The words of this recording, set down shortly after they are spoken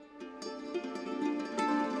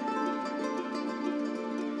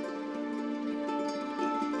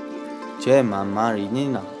che mamari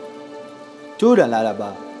nina. Tura la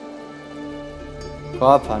ba.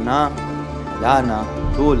 Kofana, lana,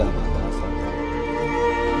 tula ba.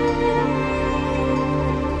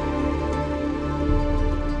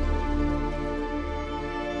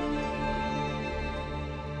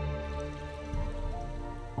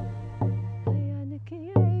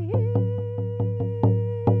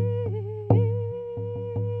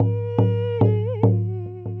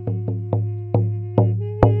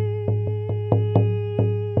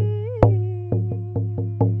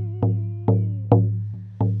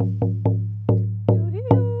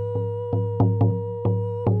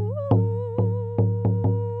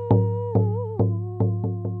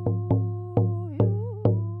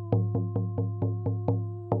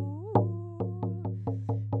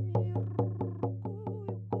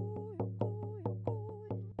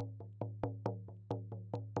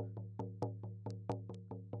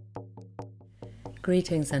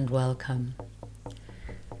 Greetings and welcome.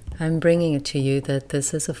 I'm bringing it to you that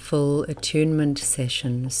this is a full attunement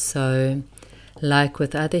session, so like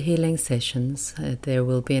with other healing sessions, there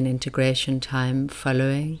will be an integration time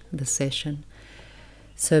following the session.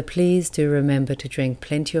 So please do remember to drink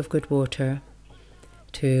plenty of good water,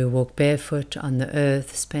 to walk barefoot on the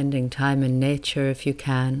earth, spending time in nature if you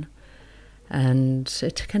can. And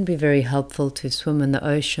it can be very helpful to swim in the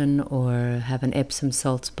ocean or have an Epsom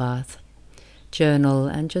salts bath. Journal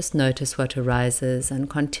and just notice what arises and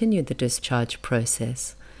continue the discharge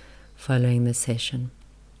process following the session.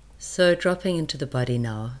 So dropping into the body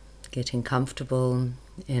now, getting comfortable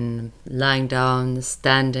in lying down,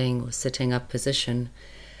 standing or sitting up position,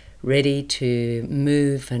 ready to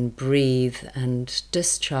move and breathe and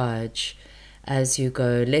discharge as you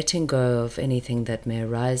go, letting go of anything that may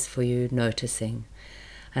arise for you, noticing.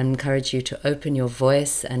 I encourage you to open your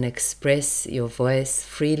voice and express your voice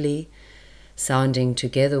freely, sounding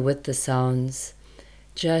together with the sounds,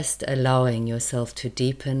 just allowing yourself to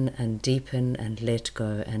deepen and let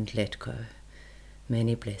go and let go.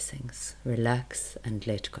 Many blessings. Relax and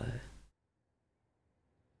let go.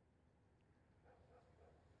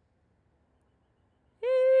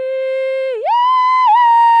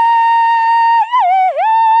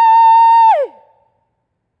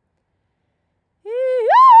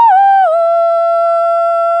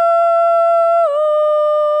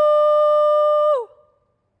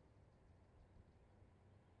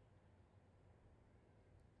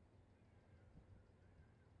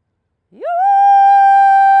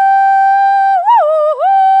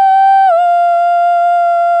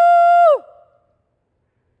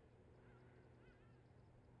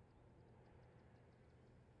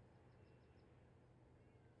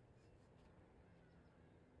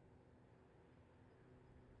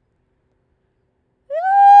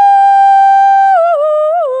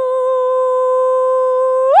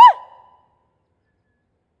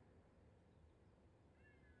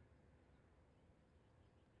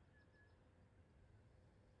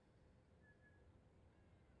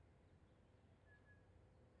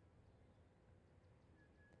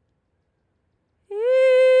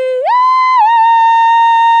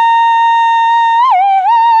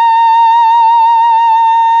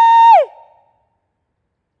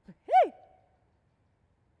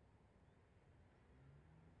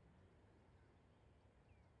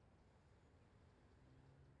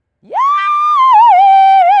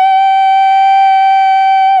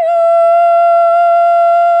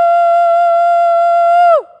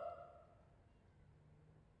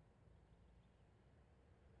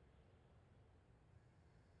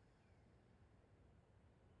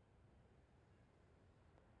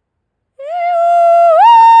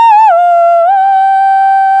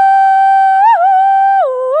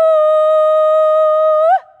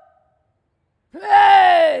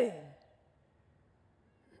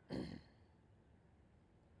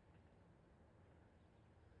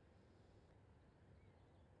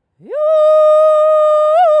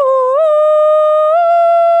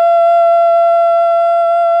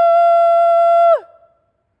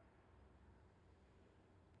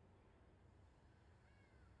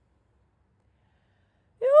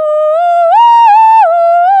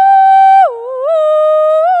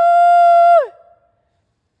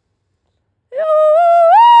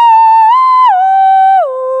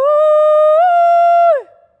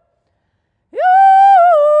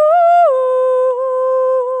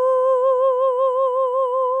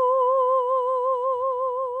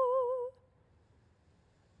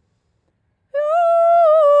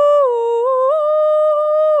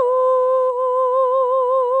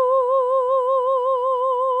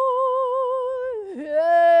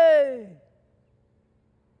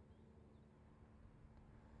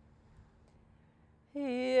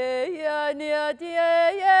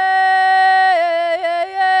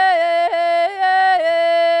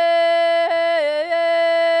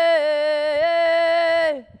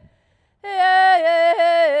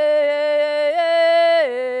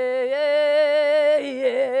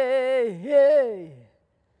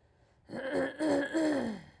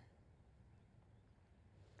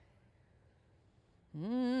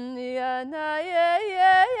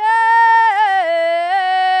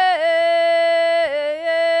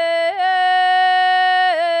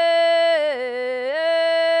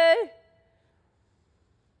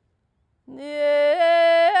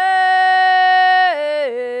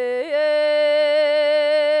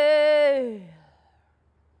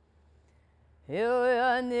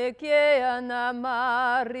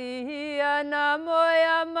 Maria,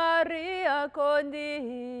 Namoya Maria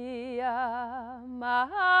Condia,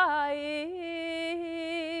 Mai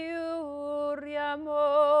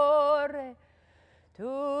Uriamore,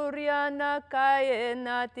 Turiana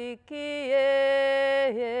Kaena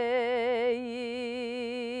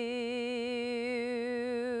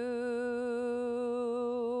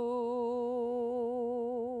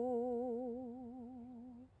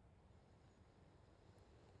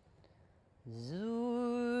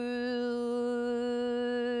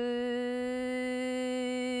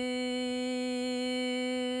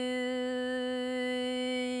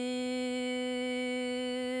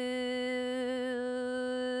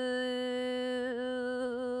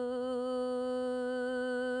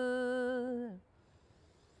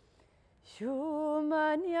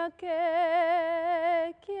Shumania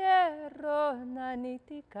que quiero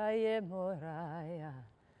naniti kaye moraya.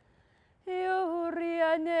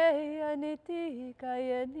 Yuriane aniti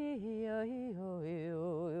kaye ni yo yo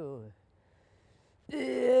yo.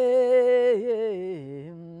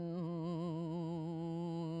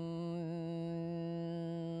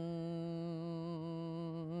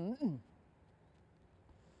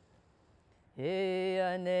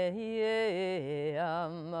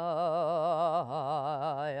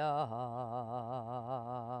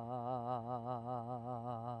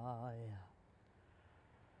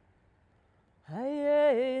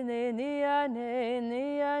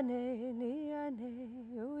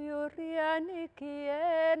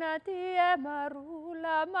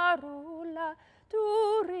 Marula, marula,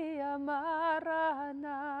 turia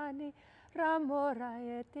maranani, ramora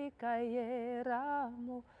etikaye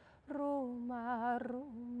ramo, ruma,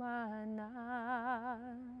 rumana.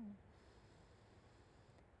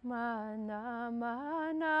 Mana,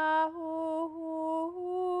 mana,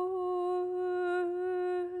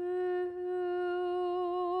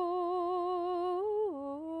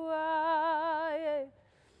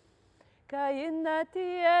 Kaina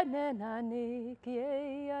tiene nani,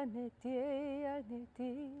 kiene tiene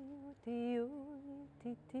tiu, tiu,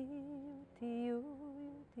 tiu, tiu,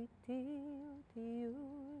 tiu, tiu.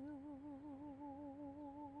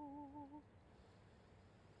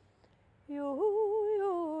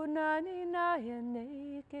 You nani na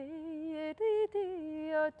yene ke yeti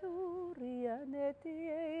aturia neti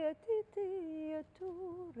etiti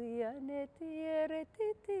aturia neti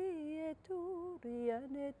eretiti aturia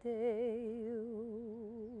neti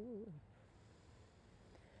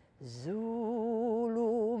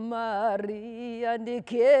Zulu Maria ni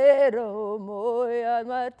quiero moya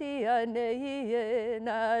Matia ne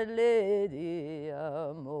na lady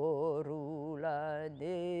amorula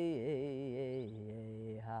ne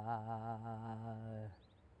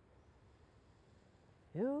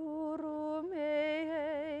Yurume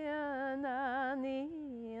anani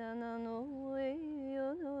ananu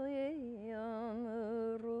yono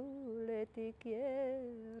amorule ti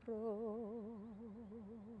quiero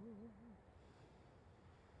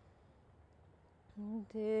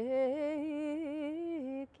Te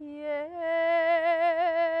quiero,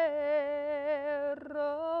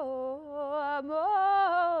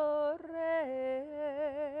 amore,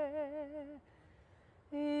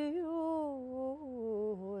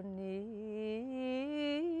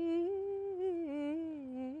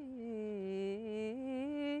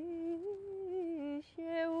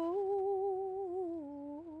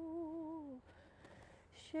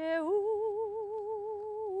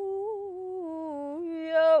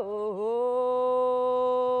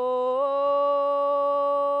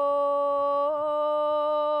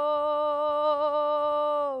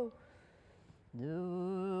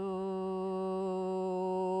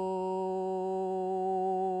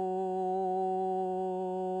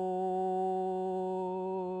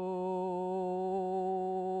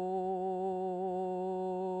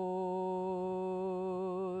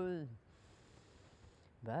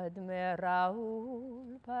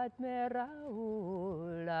 Padme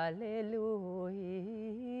Raul, Alleluia,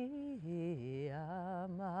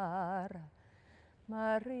 Mara,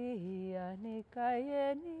 Maria,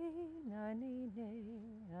 Nikayeni, Nanine,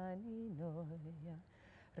 Aninoya,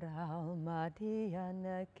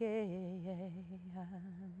 Raumadiana, Keyana.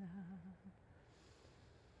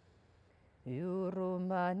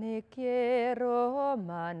 Yurumane quiero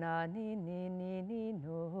manani ni ni ni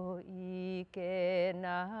no ike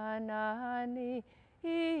nanani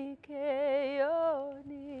ike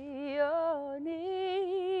yoni yoni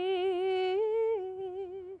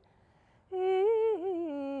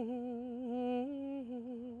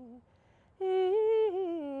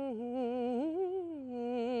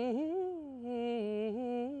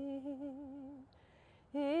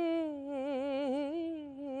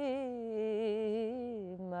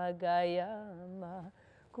Magayama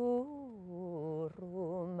kurumara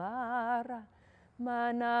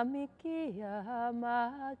manamikia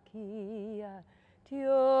makia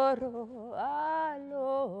tioro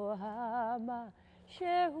alohama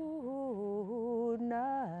shehuna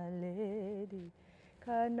lady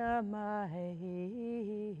kanamahia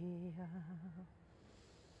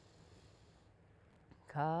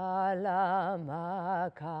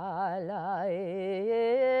kalama kala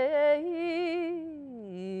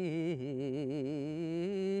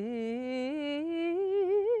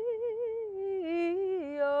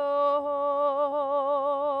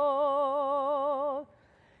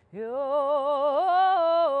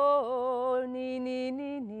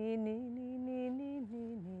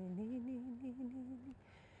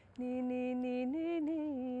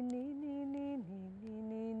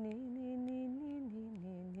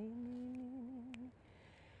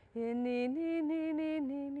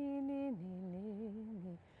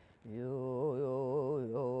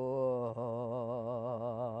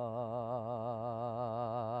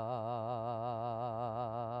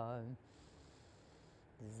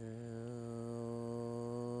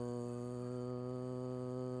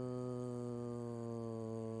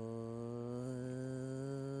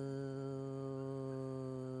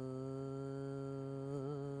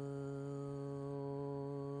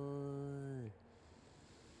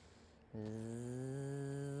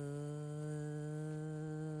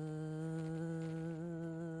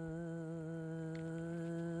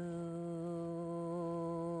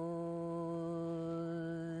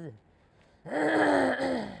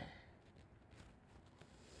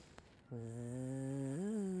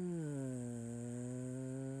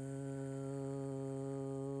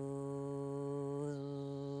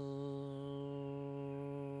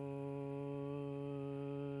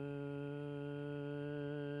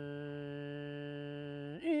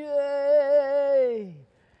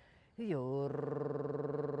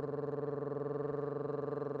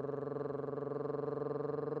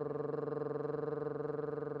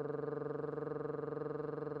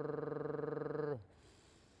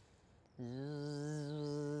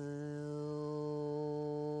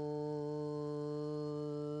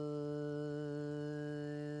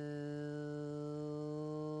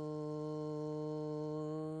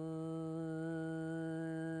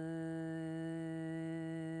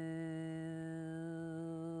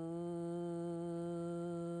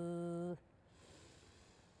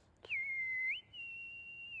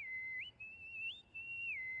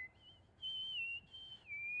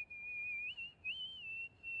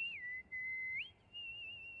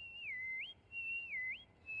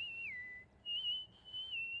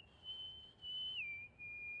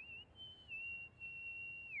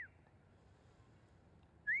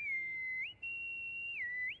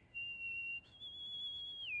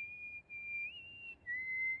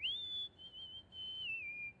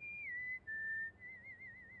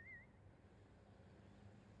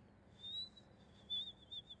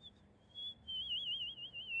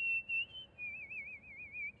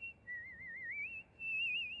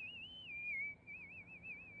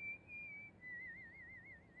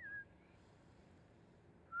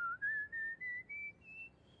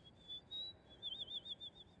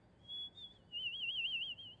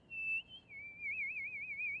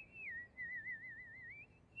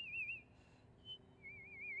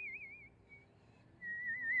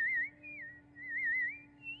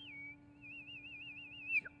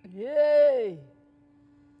Yay!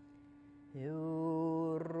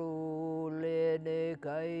 Yurulene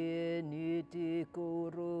kai niti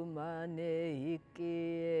kurumane iki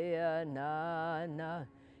anana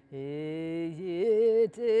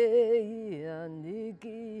eyete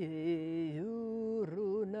aniki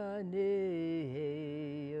yurunane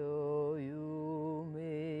yo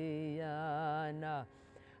yumeyana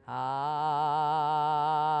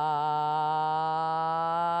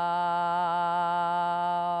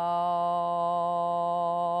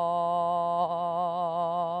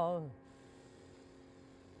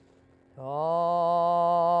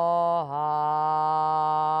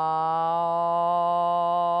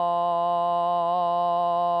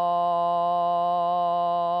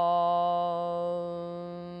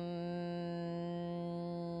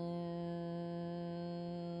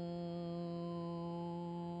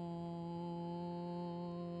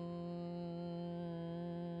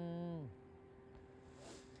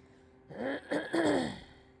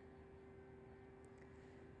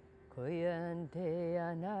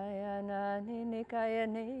kaya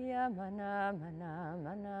niya mana mana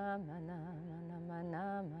mana mana mana mana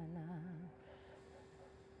mana.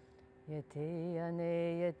 Yate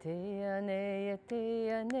ane yate ane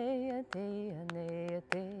yate ane yate ane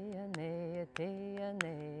yate ane yate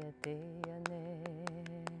ane yate ane.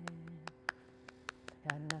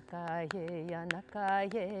 Yanakaye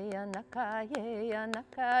yanakaye yanakaye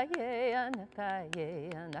yanakaye yanakaye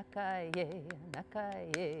yanakaye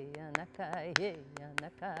yanakaye yanakaye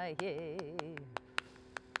yanakaye.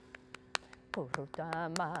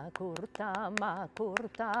 Kurutama kurutama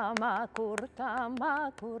kurutama kurutama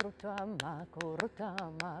kurutama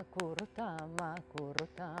kurutama kurutama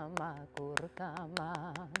kurutama kurutama.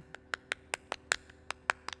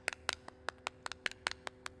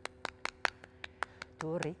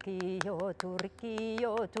 Turikiyo,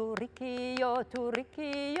 turikiyo, turikiyo,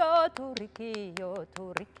 turikiyo, turikiyo,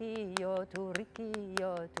 turikiyo,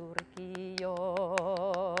 turikiyo, turikiyo.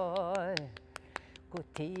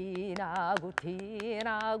 Gutina,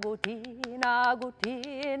 gutina, gutina,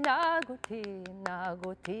 gutina, gutina,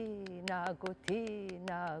 gutina,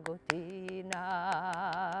 gutina, gutina.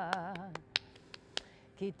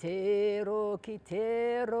 Kitero,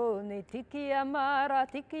 kitero, ni tiki amara,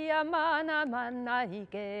 tiki amana,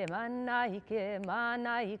 manahike, manahike,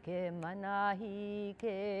 manahike,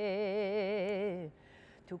 manahike.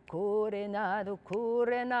 Tukurena,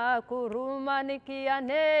 kurumaniki,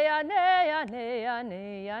 ane, ane, ane,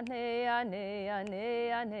 ane, ane, ane,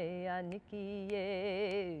 ane, ane, anikiye.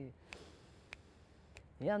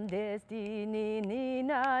 Yam destiny ni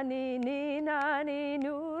nani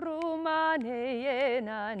nurumane ye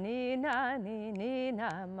nani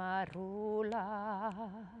na marula.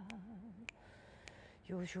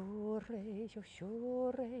 Yushure,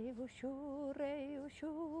 yushure, yushure,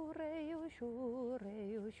 yushure, yushure,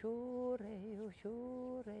 yushure,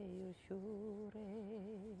 yushure, yushure.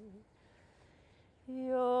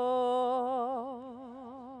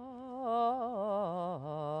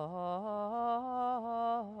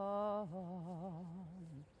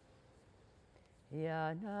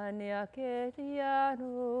 Yananya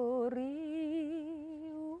kerianuri.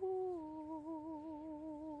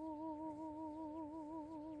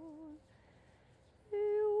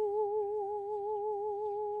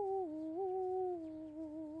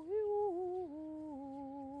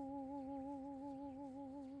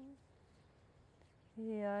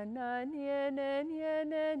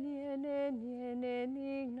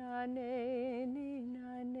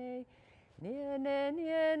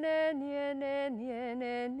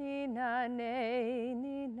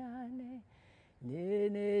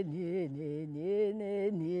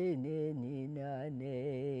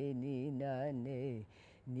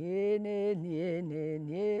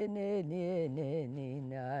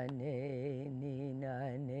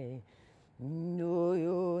 No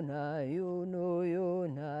yo na yo no yo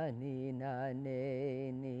na ni na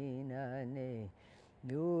ne ni na ne.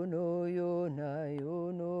 Yo no yo na yo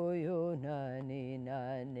no yo na ni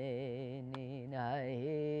na ne ni na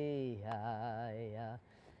hey hi ya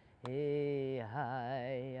hey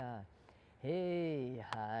hi ya hey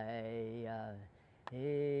hi ya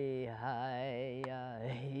hey hi ya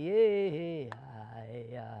hey hi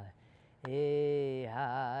ya hey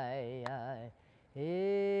hi ya.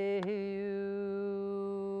 Hey you,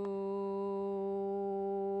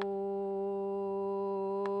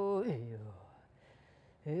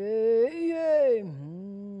 hey yeah.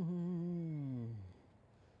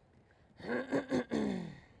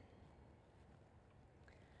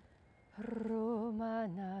 Roma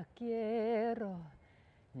na quiero,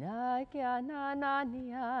 na kia na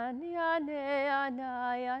nia nia ne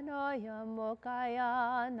na ya no ya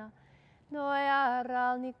mokayana. No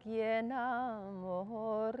aral ni quiena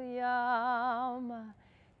moriama,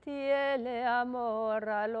 tiele amor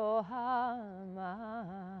alohama.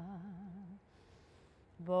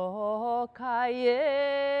 Bocaye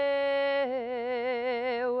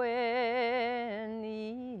wenia,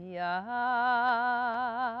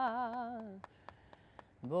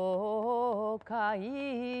 bocaye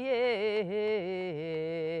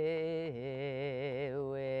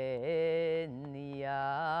wenia.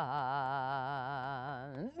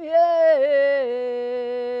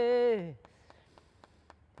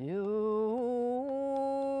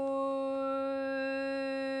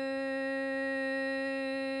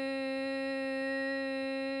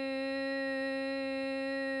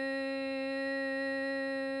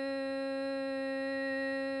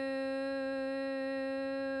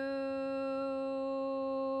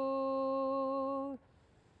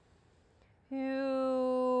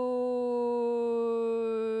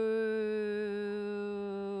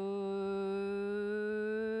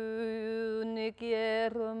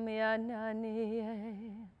 Quiero mi anani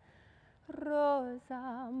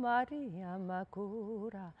rosa Maria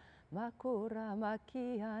makura makura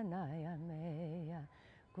makia naya meya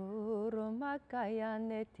guru makaya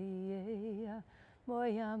netia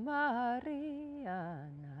moya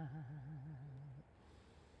Mariana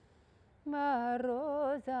ma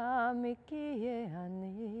rosa mikie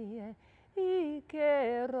anie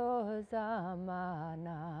ike rosa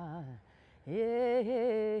mana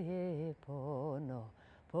ye pono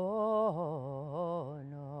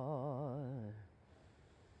pono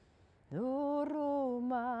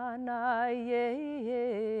Durumana ye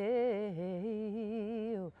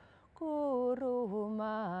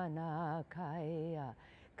Kurumana kaya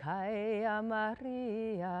kaya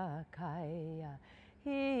Maria kaya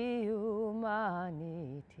humanity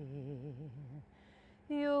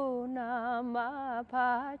Yunama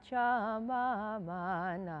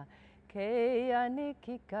pachamamana kaya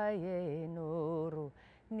nikikaye nuru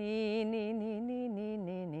ni ni ni ni ni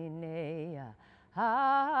ni ni neya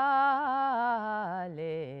Hallelujah.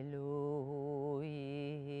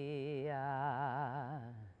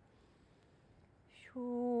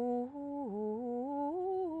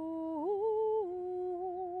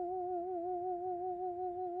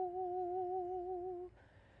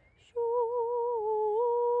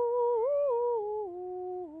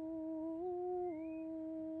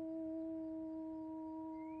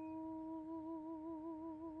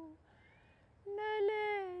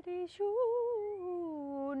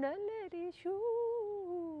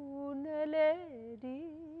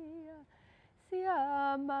 Neleria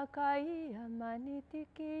siama kaya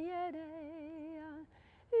manitikiyerea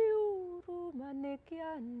yuru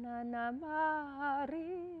manikiana na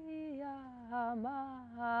Maria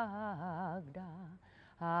Magda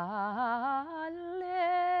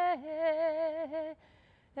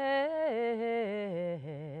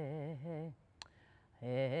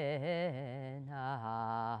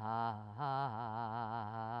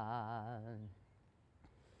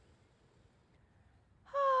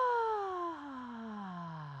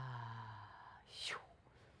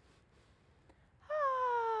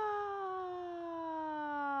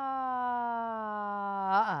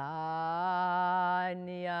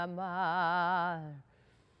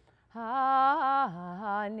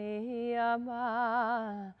Niyama Niyama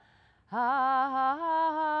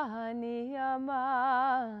Niyama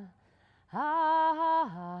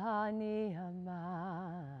Niyama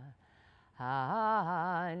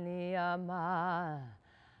Niyama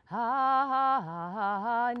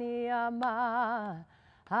Niyama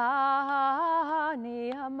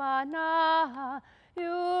Niyamana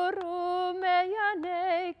Yurumeyane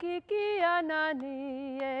kikianani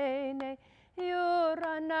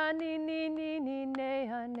Yuranani ni ni ni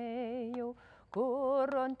nehane yo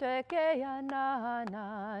Kurontekeana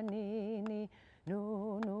ni ni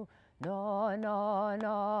no no no no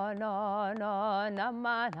no no no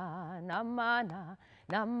namana namana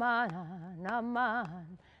namana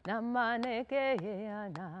naman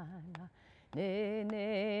namanekeana ne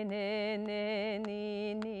ne ne ne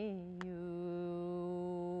ni ni you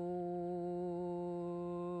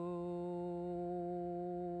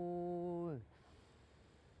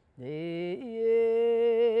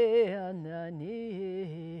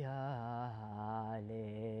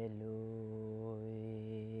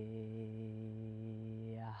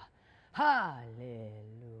Hallelujah.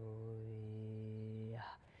 Hallelujah.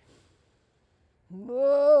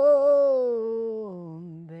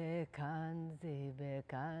 Bekanzi,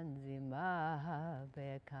 bekanzi, maha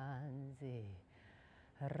bekanzi.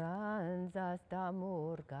 Ranza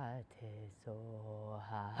stamurgate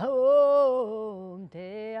soha om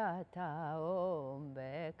teata om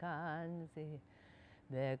bekanzi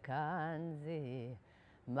bekanzi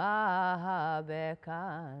maha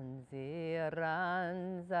bekanzi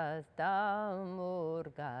ranza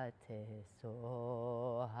stamurgate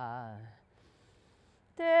soha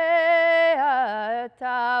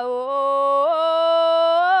teata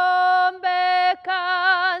om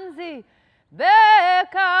bekanzi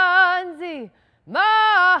Bekanzi,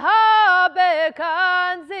 maha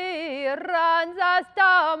bekanzi, ranza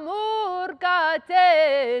stamurgate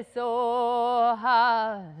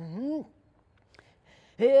soha.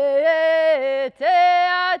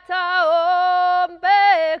 Teata om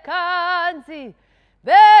bekanzi,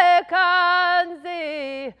 bekanzi,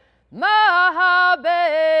 maha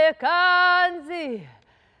bekanzi.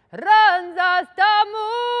 Ranza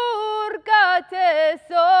stamurgate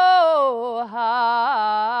soha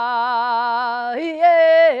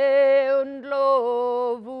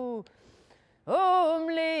undlovu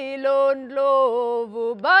umlilondlovu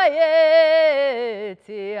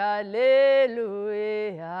bayeti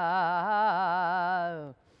alleluia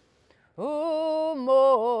umoya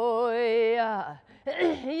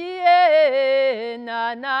ye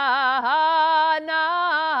na na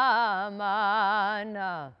na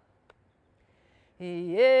mana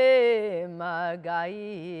ye magaya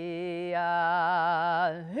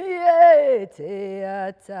ye te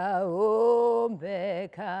ata o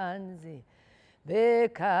bekanzi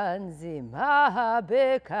bekanzi maha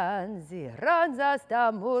bekanzi ranza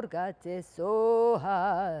sta murgate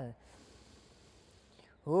soha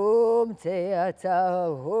te ata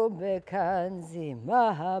bekanzi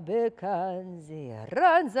maha bekanzi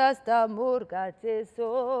ranza sta murgate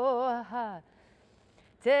soha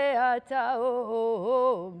te ata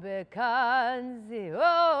bekanzi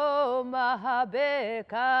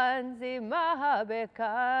maha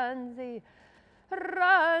bekanzi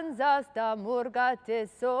ranza sta murgate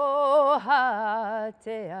soha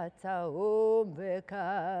te ata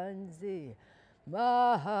bekanzi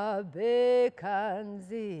maha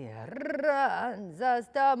bekanzi ranza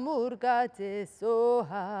sta murgate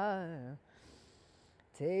soha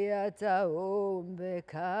te ata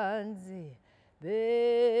bekanzi bekanzi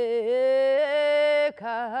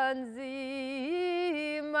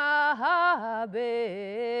maha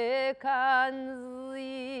bekanzi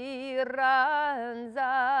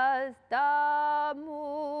ranza sta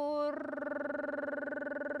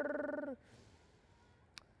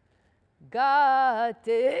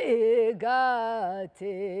gate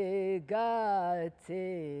gate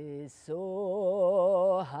gate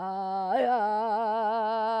soha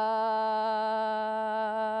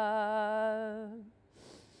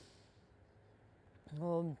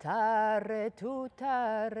tare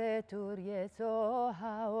tu rie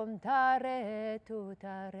soha tare tu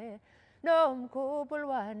tare nom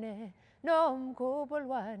kubulwane nom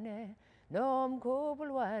kubulwane nom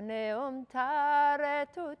kubulwane tare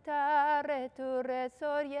tu re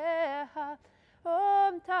sorieha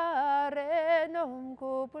tare nom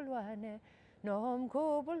kubulwane nom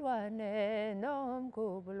kubulwane nom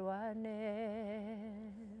kubulwane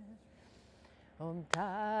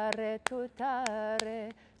tare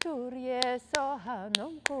tu rie soha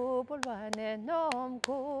nom kubulwane nom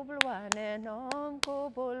kubulwane nom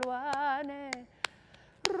kubulwane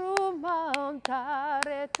Ruma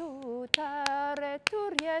tare tu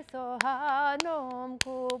rie soha nom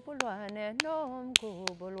kubulwane nom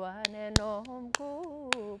kubulwane nom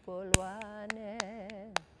kubulwane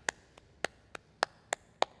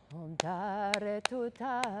tare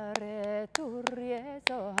tu rie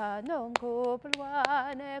soha nom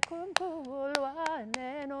kubulwane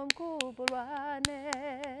kubulwane nom kubulwane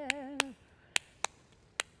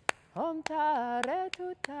tare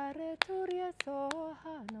tu rie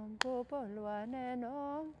soha nom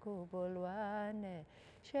kubulwane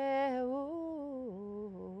sheu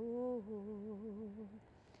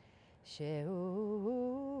sheu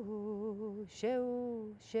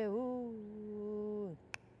sheu sheu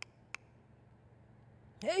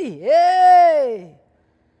hey hey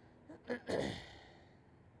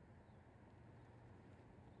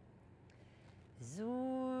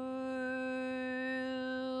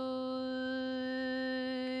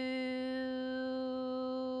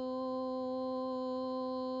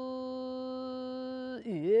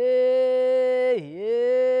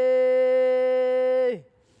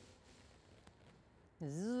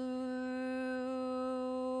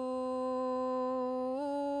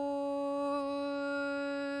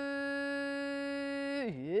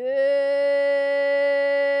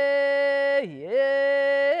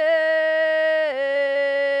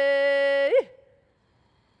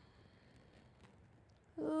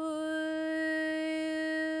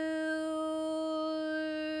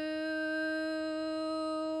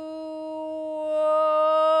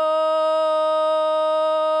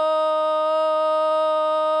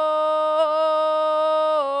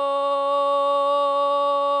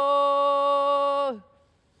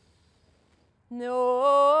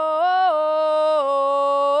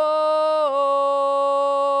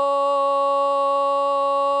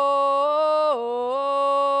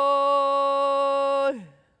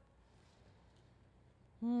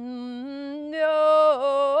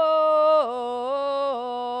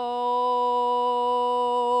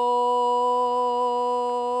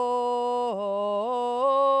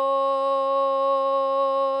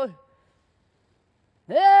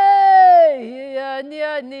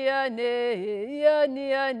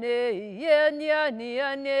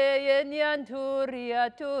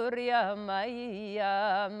Turia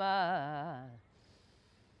maya ma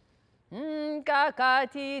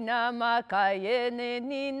Kakatina makayene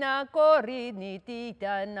nina kori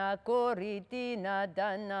nitita na kori tina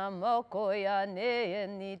dana mokoya ne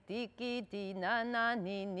nitikiti nana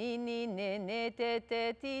ni ne ne te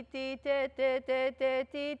te ti ti te te te te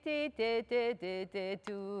ti ti te te te te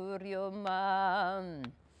turioma.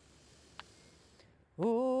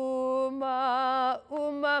 Uma,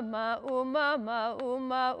 umama, umama,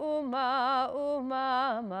 uma, uma,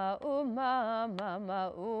 umama, umama,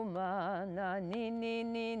 uma, na ni ne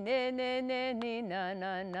ne ni na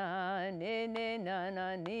na ne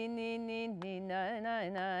na ni na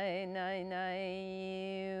na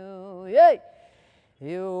yay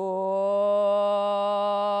you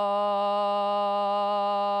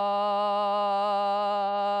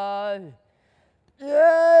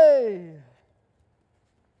yay.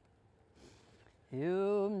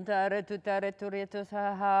 Tare tu tare turia tu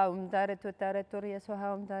saha tare tu tare turia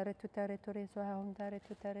soha tare tu tare turia soha tare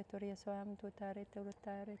tu tare turia soha tu tare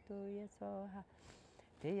turia soha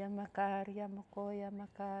Tia makaria makoya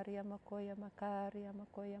makaria makoya makaria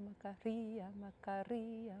makoya makaria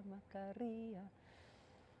makaria makaria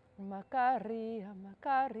makaria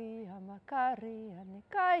makaria makaria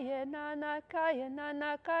nikayena nakayena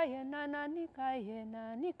nakayena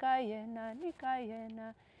nikayena nikayena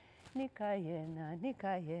nikayena Nikayena,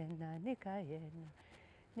 Nikayena, Nikayena,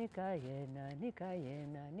 Nikayena,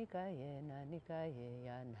 Nikayena, Nikayena,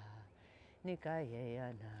 Nikayena,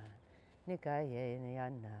 Nikayena,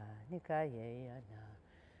 Nikayena, Nikayena.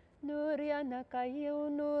 Nuriana kayu,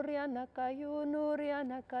 Nuriana kayu,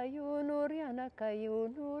 Nuriana kayu, Nuriana kayu,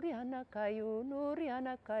 Nuriana kayu,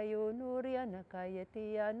 Nuriana kayu, Nuriana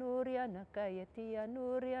kayetia, Nuriana kayetia,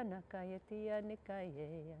 Nuriana kayetia,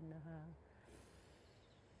 Nikayena.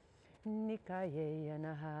 Nikaye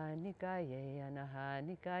anaha, nikaye anaha,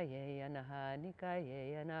 nikaye anaha,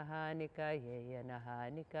 nikaye anaha, nikaye anaha,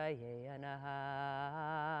 nikaye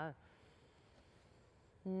anaha.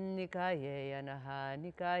 Nikaye anaha,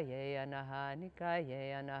 nikaye anaha,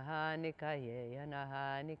 nikaye anaha, nikaye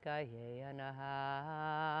anaha, nikaye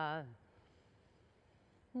anaha.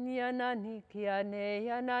 Yana nikiane,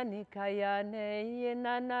 yana nikayane,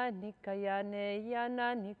 yana nikayane,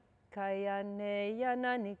 yana nikayane. Kayane,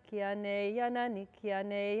 yana nikiane, yana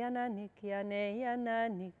nikiane, yana nikiane, yana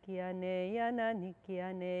nikiane, yana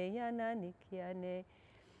nikiane, yana nikiane,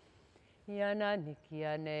 yana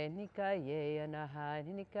nikiane, nikaye, yanaha,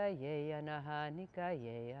 nikaye, yanaha,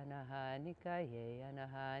 nikaye, yanaha, nikaye,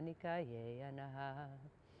 yanaha, nikaye, yanaha.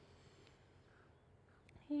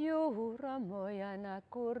 Yura moya na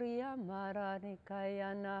kuria mara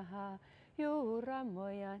nikayanaha. Yura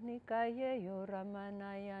moya nikaye yura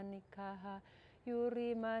manaya nikaha.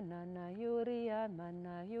 Yuri manana yuria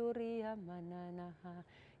mana yuria mananaha.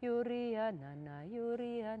 Yuria nana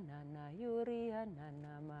yuria nana yuria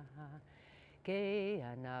nana maha. Ke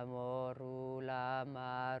ana morula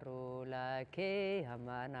marula ke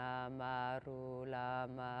amana marula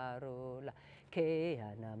marula. Ke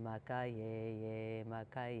ana makaye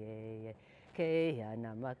makaye ke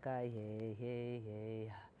ana makaye ye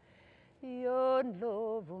yon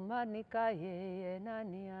lovu manikaye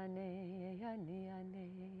nani ane yani ane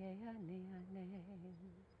yani ane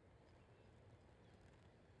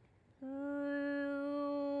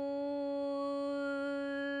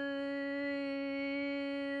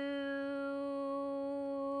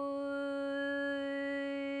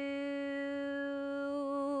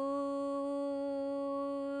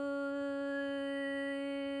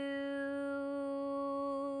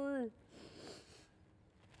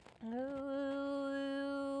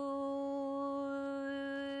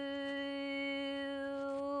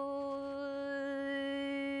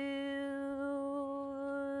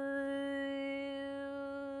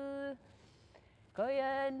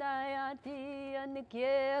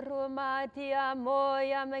Quiero matia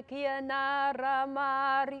moya me kiena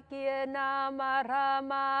rama rikiena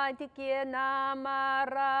marama tikiena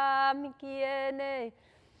mara mi kiene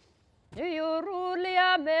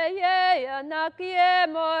yurulia meye anakie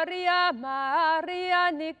moria maria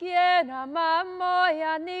nikiena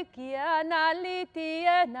mamoya nikiena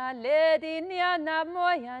litiena lediniana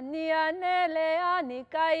moya nianele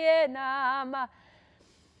anikayena ma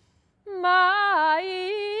Maia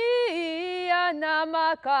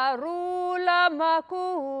makarula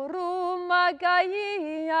makuru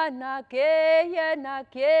magaia na keye na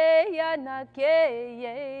keye na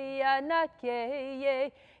keye na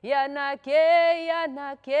keye na keye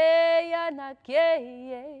na keye na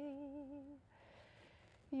keye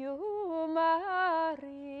You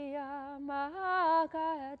Maria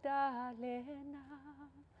Magdalena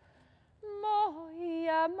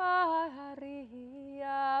Moia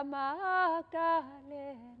Maria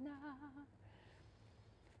Magdalena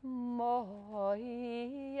Moia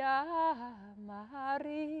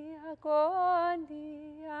Maria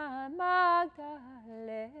Condia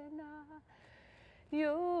Magdalena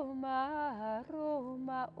Yuma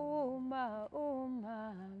Ruma Uma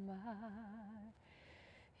Uma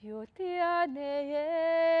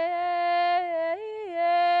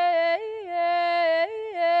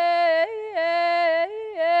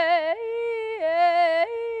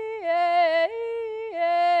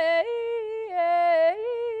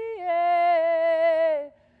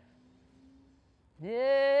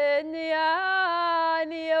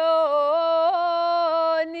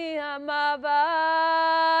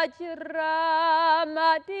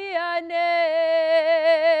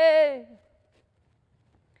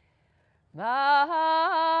Mamutra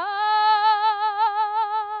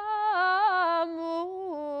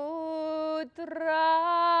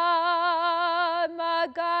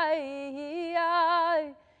Magaya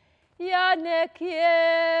Ya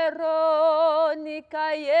quiero ni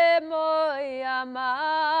cayemo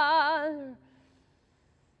amar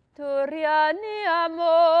Turiani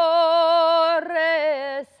amore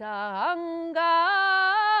sanga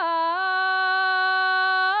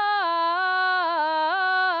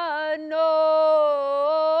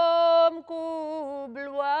nom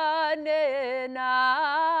kubluane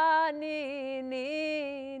na ni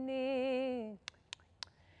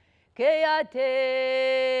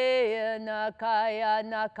Keate nakaya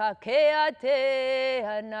nakakeate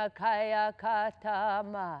nakaya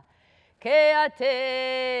katama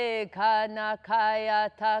Keate kanakaya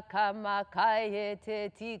takamakayete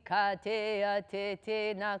tikate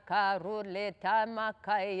atete nakaruleta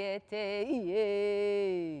makayete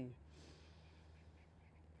ye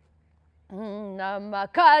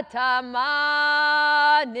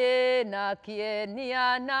Namakatamane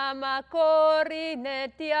nakienia namakori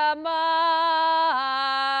netiamana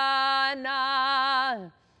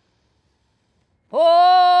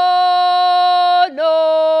Oh no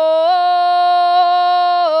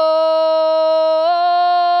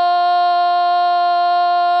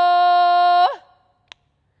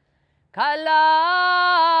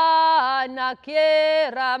Kala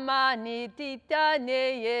nakiera mani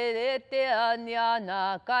titane yete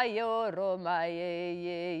anyana kayoro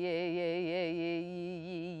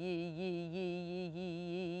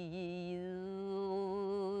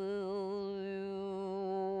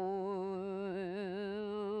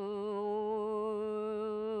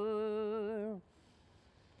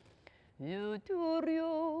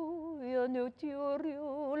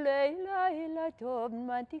Nutiurio leila ila tom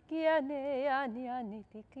matikiane ani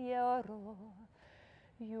tikioro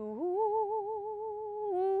you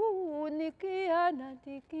nikiana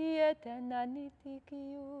tikieta nani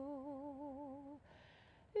tikiu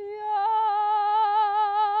ya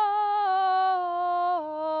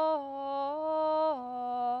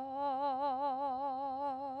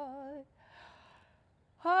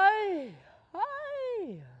Hi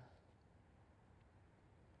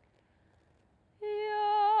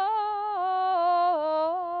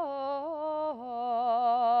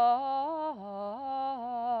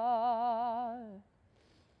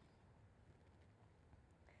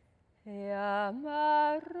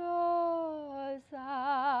Yamarosa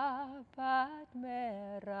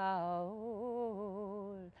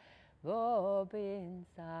Padmeraul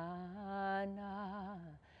Bobinsana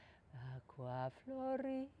Aqua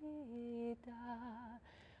Florida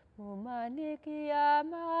Mumaniki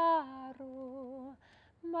Amaru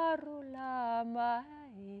Marula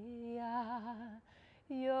Maya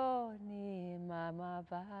Yoni Mama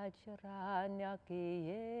Vajranya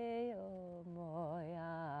Kiyo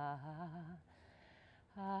Moya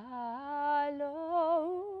Aloha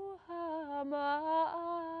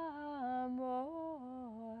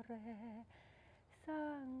amore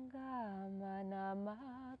Sangamana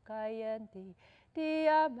makayanti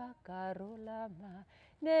Tia makarulama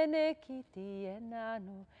Nene kiti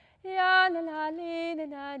enano Ya la la li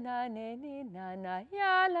na na ne ni na na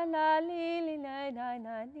Ya la la li na na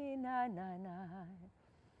na ni na na na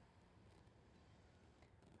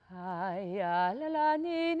Ya la la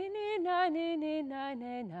ni na ni na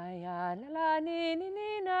ne na Ya la la ni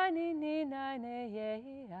na ni na ne ya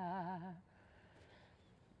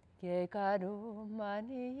Ye kadu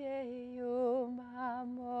mani ye yu ma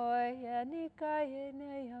moya ni kaye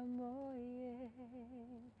ne ya moye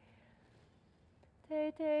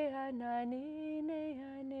Te te anani ne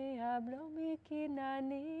ane ablomiki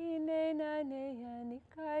nani ne ane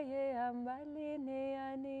kaye ambali ne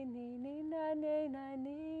ane ni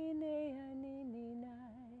nani ne ane ni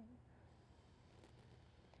nai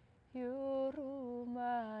Yuru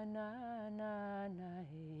manana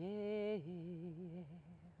he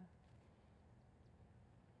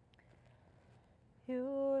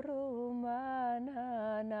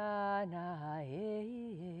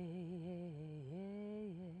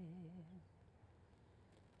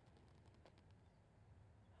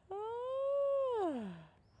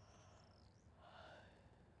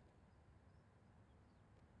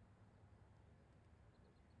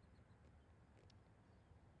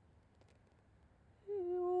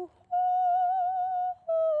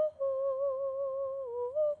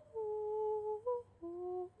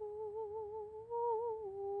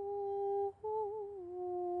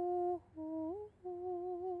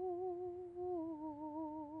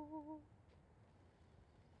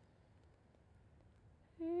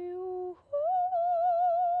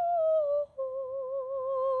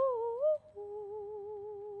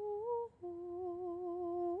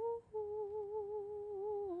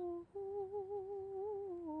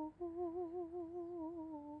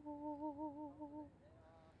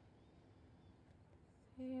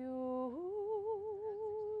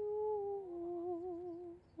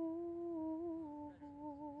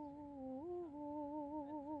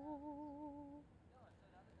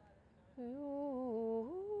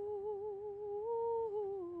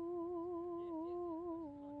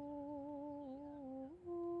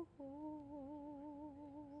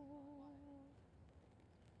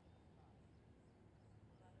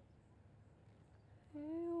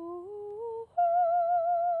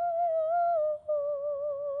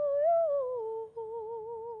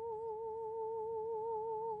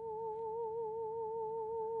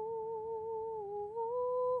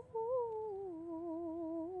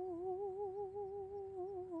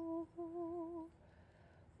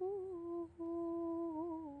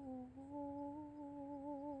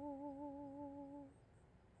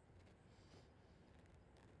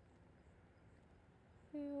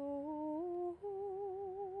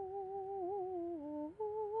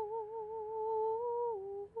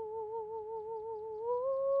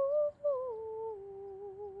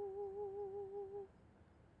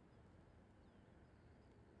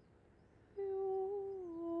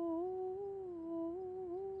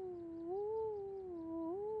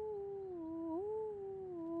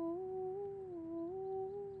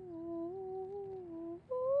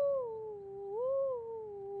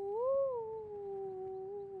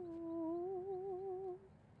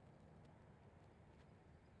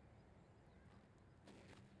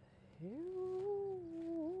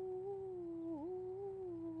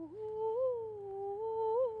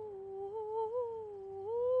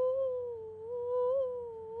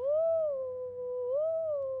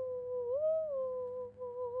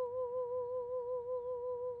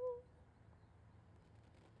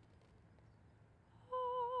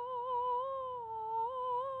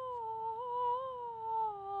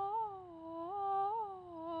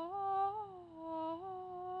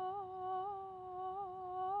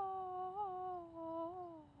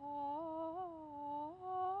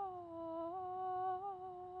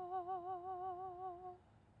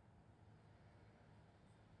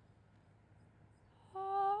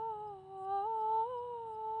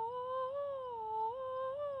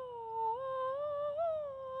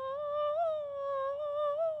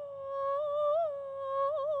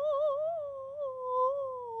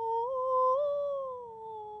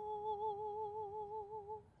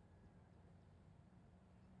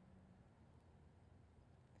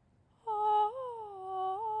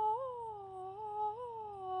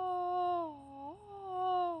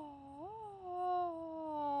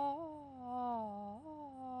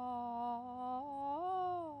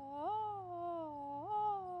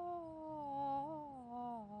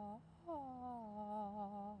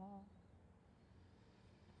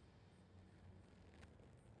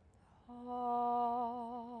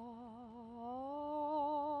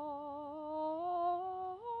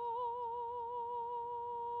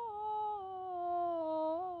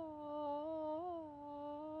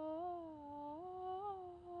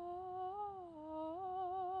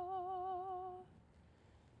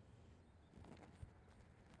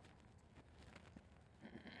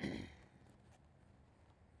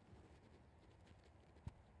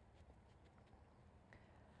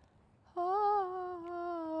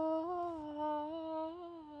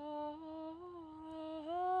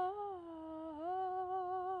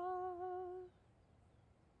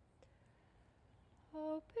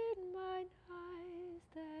Open mine eyes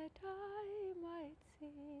that I might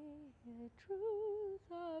see the truth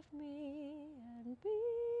of me and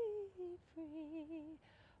be free.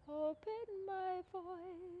 Open my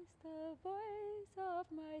voice, the voice of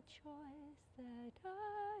my choice, that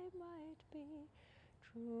I might be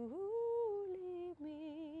truly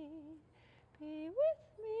me. Be with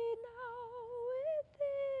me now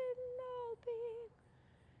within all being.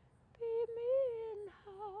 Be me in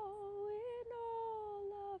how, in all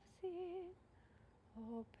of seeing.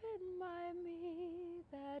 Open my me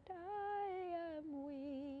that I am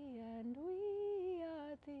we and we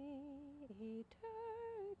are thee eternally.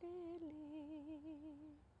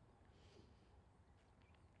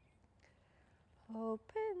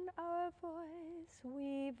 Open our voice,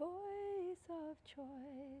 we voice of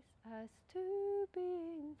choice, as to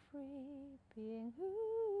being free, being who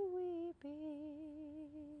we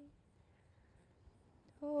be.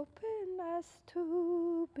 Open us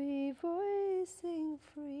to be voicing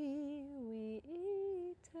free, we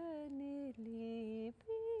eternally be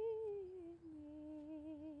me.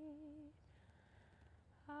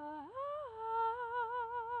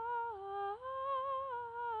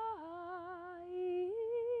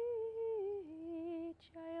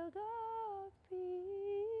 Child of being,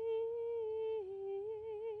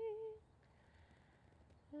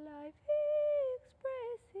 life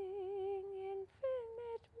expressing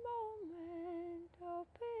infinite moment,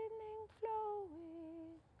 opening,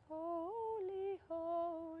 flowing, holy,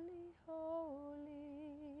 holy, holy.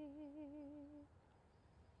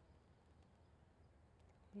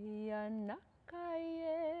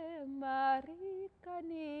 Yanakaye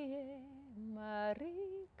marikaniye,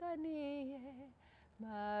 marikaniye,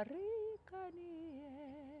 marikaniye.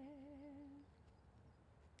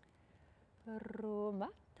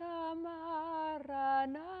 Rumatama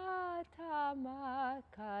ranatama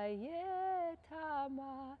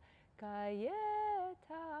kayetama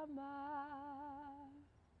kayetama.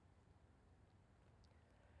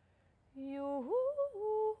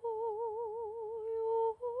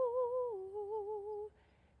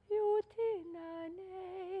 Yutina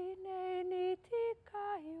ne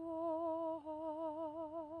nitikayo.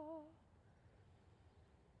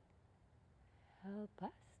 Help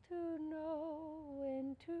us to know when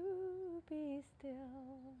to be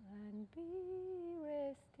still and be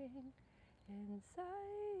resting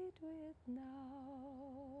inside with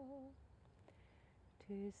now.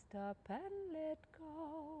 To stop and let go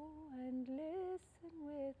and listen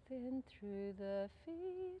within through the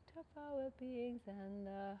feet of our beings and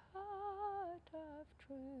the heart of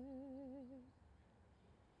truth.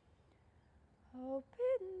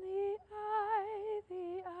 Open the eye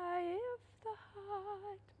of the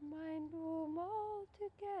heart, mind, womb all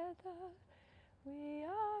together. We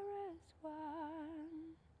are as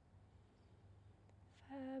one.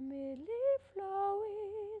 Family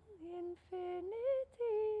flowing,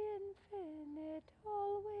 infinity, infinite,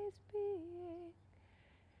 always being.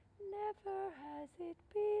 Never has it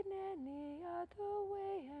been any other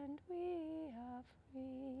way, and we are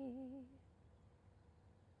free.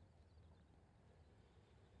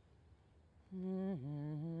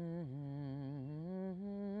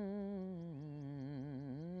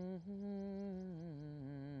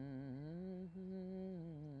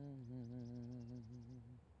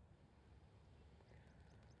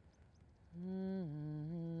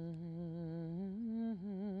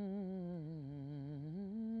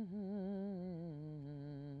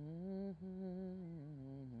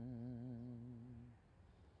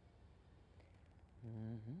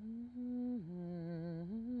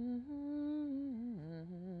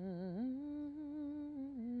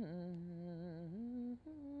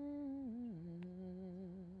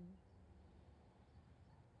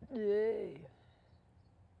 Yay.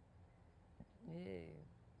 Yay.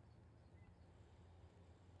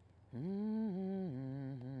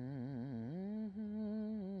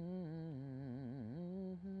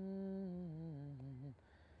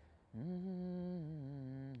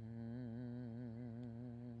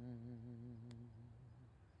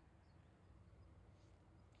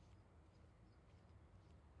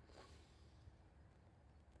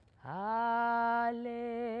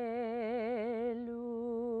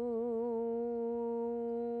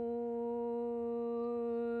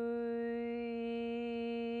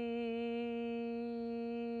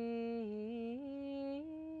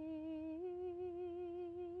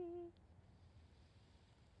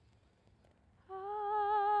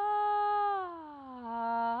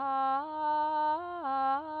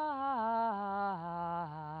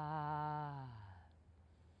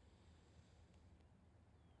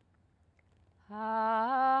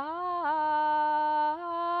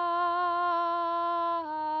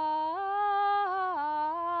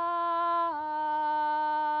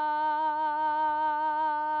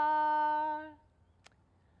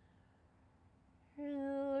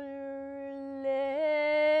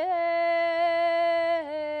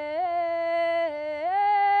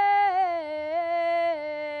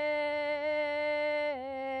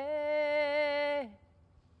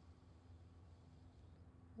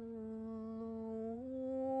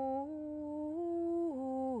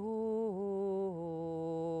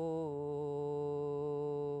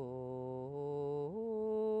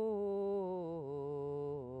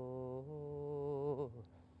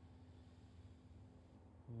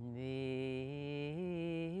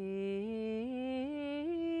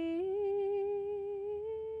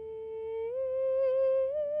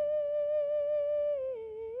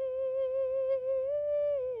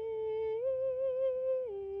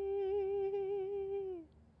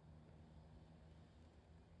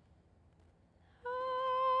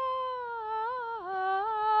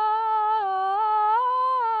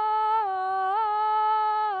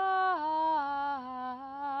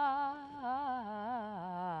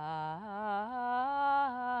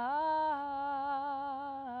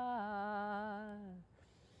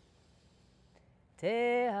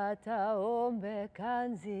 te ata om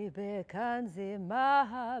bekanzi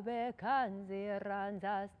maha bekanzi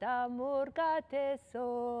randas tamur gate so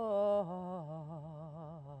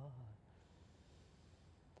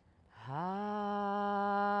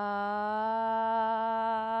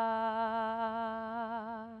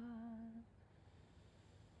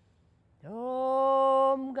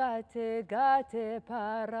Om gate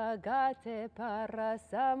para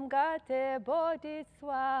sam gate bodhi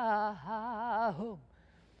swaha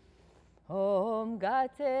Om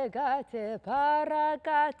gate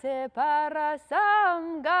para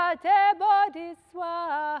sam gate bodhi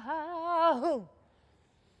swaha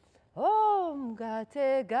Om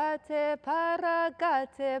gate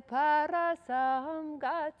para sam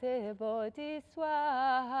gate bodhi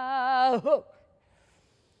swaha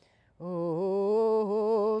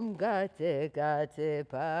Om gate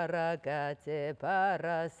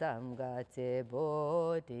para sam gate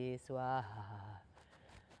bodhi swaha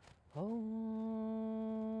Om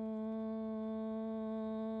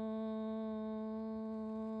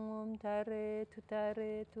tare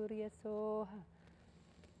turya soha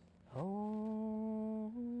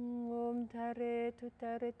Om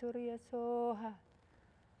tare turya soha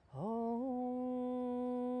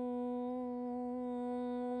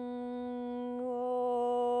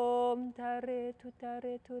Om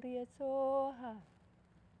tare turya soha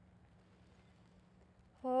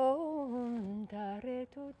Om tare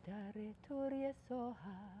turya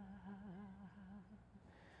soha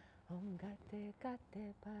Om gate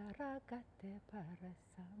para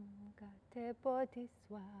sam gate bodhi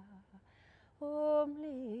swaha Om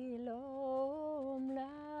lilo om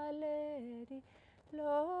laledi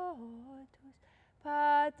lotus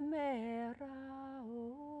padme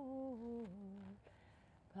raul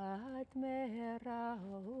padme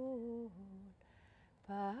raul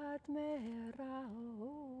padme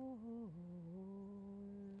raul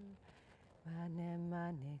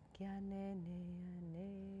mane kyane ne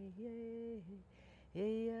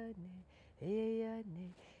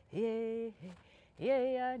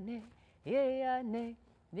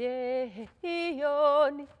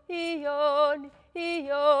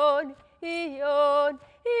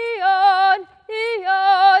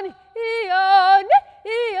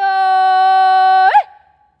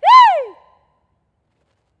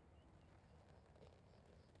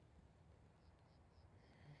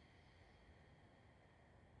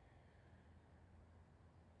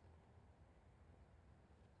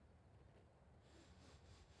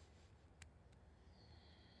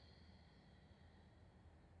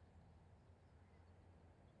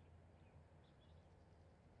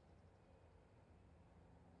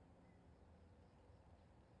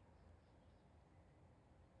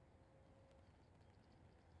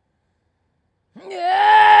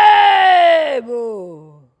Yeah,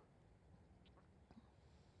 boo.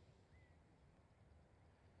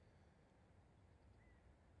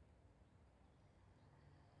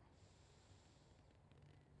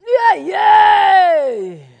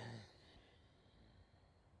 Yeah.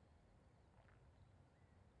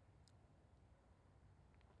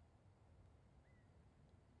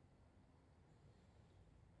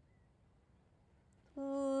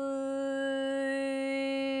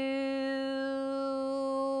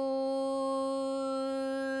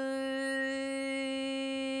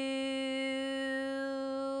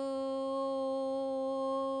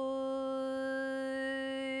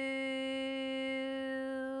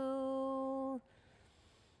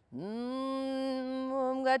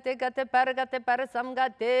 Gate para sam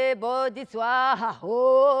gate bodhi swaha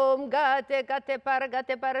Om gate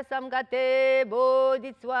para sam gate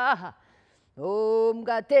bodhi swaha Om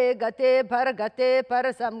gate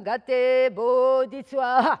para sam gate bodhi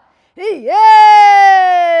swaha Yeah!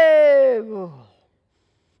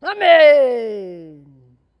 Amen!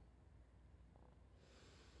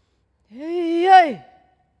 Yay!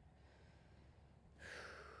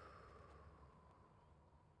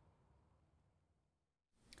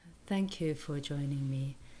 Thank you for joining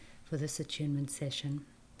me for this attunement session.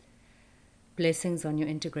 Blessings on your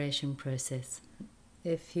integration process.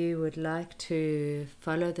 If you would like to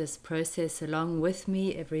follow this process along with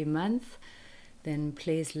me every month, then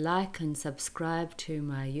please like and subscribe to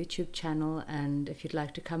my YouTube channel. And if you'd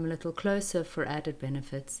like to come a little closer for added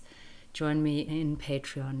benefits, join me in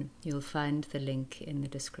Patreon. You'll find the link in the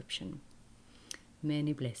description.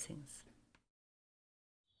 Many blessings.